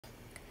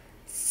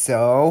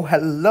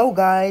Hello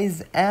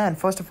guys, and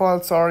first of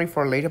all, sorry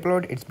for late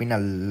upload. It's been a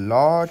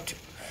lot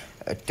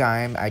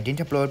time I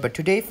didn't upload, but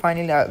today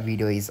finally a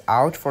video is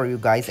out for you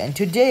guys, and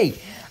today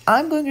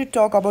I'm going to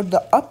talk about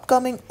the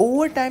upcoming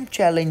overtime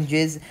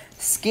challenges,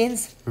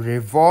 skins,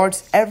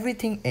 rewards,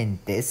 everything in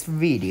this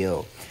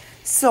video.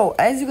 So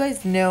as you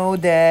guys know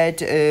that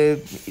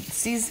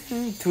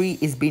season 3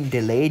 is being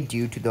delayed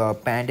due to the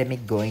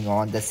pandemic going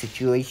on, the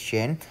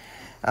situation.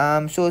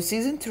 So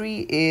season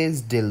 3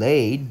 is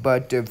delayed,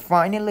 but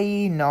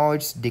finally now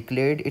it's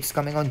declared. It's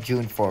coming on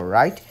June 4,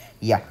 right?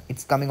 Yeah,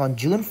 it's coming on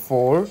June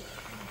 4,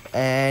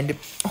 and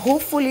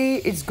hopefully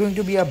it's going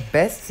to be a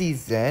best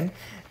season,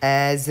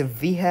 as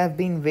we have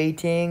been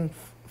waiting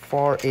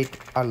for it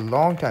a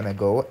long time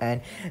ago,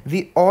 and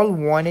we all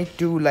wanted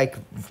to like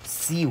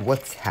see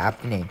what's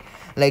happening,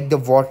 like the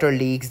water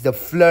leaks, the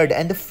flood,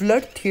 and the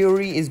flood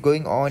theory is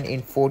going on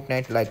in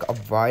Fortnite like a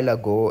while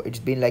ago. It's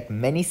been like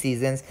many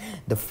seasons.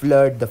 The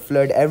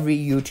flood, every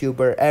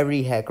YouTuber,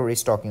 every hacker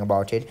is talking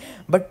about it.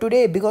 But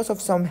today, because of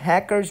some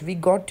hackers, we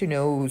got to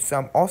know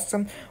some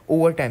awesome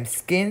overtime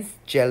skins,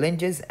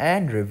 challenges,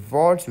 and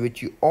rewards,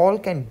 which you all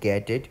can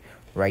get it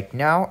right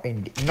now,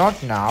 and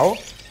not now,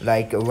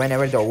 like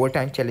whenever the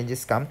overtime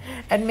challenges come,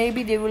 and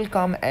maybe they will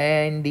come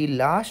in the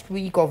last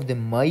week of the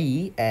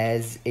May,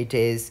 as it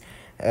is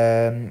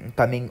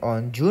coming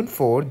on June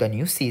 4, the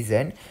new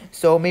season.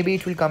 So maybe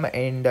it will come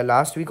in the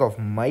last week of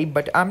May,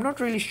 but I'm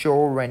not really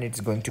sure when it's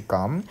going to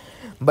come,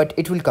 but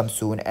it will come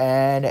soon.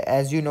 And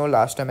as you know,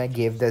 last time I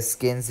gave the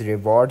skins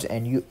rewards,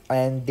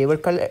 and they were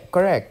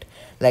correct.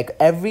 Like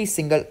every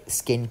single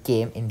skin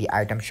came in the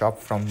item shop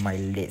from my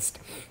list.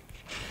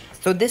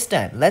 So this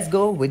time let's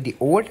go with the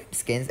overtime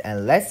skins,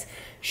 and let's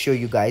show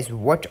you guys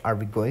what are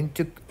we going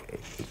to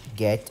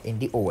get in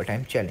the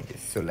overtime challenges.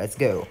 So let's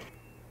go.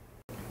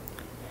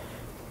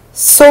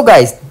 So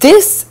guys,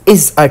 this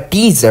is a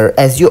teaser.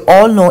 As you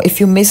all know, if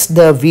you missed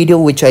the video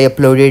which I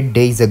uploaded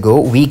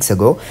weeks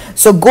ago,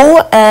 so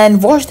go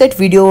and watch that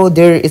video.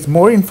 There is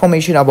more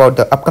information about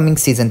the upcoming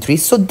season 3.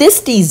 So this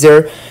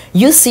teaser,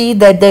 you see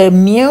that the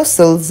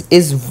Meowscles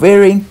is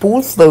wearing pool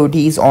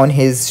floaties on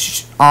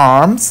his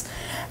arms,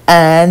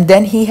 and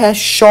then he has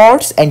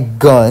shorts and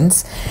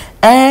guns,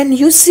 and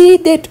you see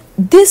that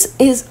this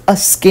is a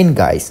skin,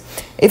 guys.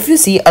 If you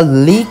see, a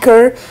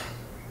leaker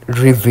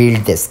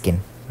revealed this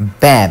skin.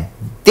 Bam,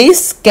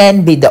 this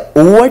can be the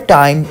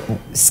overtime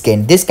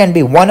skin. This can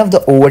be one of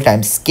the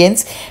overtime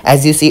skins.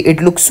 As you see,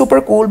 it looks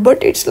super cool,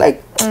 but it's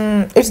like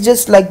it's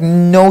just like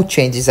no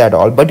changes at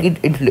all, but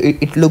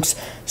it looks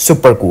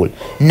super cool.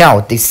 Now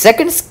the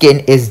second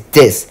skin is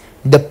this,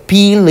 the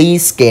Peely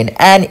skin,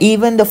 and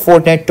even the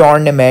Fortnite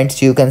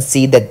tournaments, you can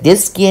see that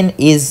this skin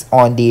is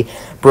on the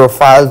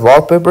profile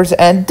wallpapers,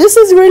 and this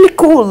is really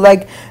cool.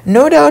 Like,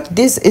 no doubt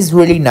this is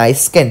really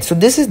nice skin. So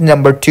this is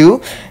number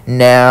 2.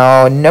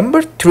 Now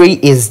number 3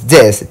 is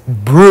this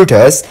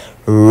Brutus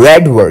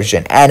red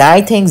version, and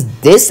I think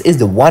this is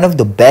the one of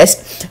the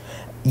best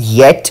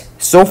yet.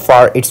 So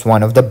far it's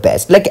one of the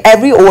best. Like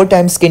every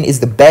overtime skin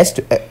is the best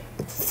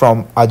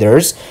from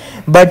others,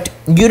 but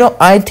you know,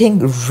 I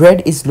think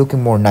red is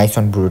looking more nice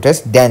on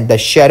Brutus than the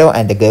shadow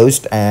and the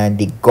ghost and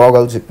the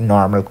goggles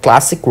normal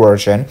classic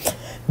version.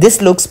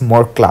 This looks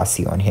more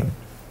classy on him.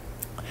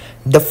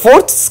 The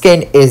fourth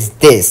skin is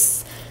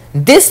this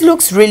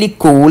looks really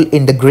cool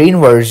in the green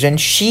version.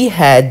 She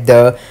had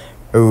the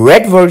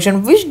red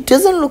version, which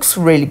doesn't looks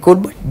really cool,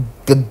 but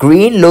the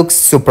green looks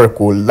super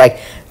cool. Like,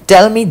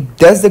 tell me,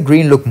 does the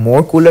green look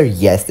more cooler?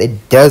 Yes,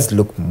 it does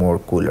look more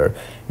cooler.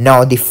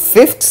 Now the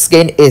fifth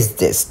skin is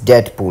this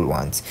Deadpool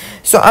ones.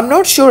 So I'm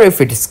not sure if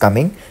it is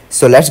coming.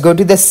 So let's go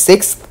to the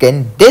sixth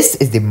skin. This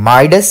is the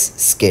Midas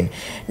skin.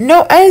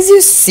 Now as you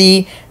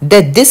see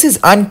that this is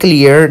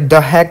unclear, the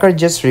hacker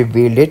just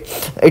revealed it.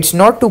 It's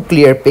not too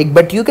clear pic,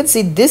 but you can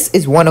see this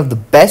is one of the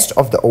best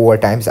of the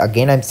overtimes.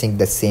 Again, I'm saying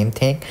the same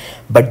thing,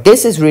 but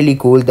this is really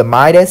cool, the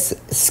Midas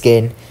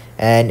skin.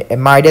 And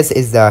Midas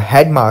is the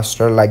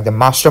headmaster, like the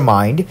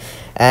mastermind,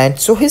 and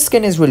so his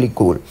skin is really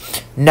cool.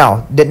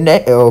 Now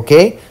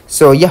okay,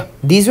 so yeah,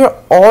 these are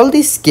all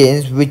the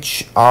skins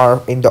which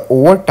are in the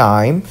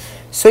overtime.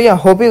 So yeah,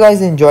 hope you guys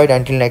enjoyed.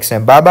 Until next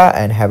time, bye bye,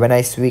 and have a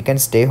nice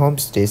weekend. Stay home,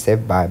 stay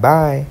safe, bye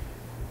bye.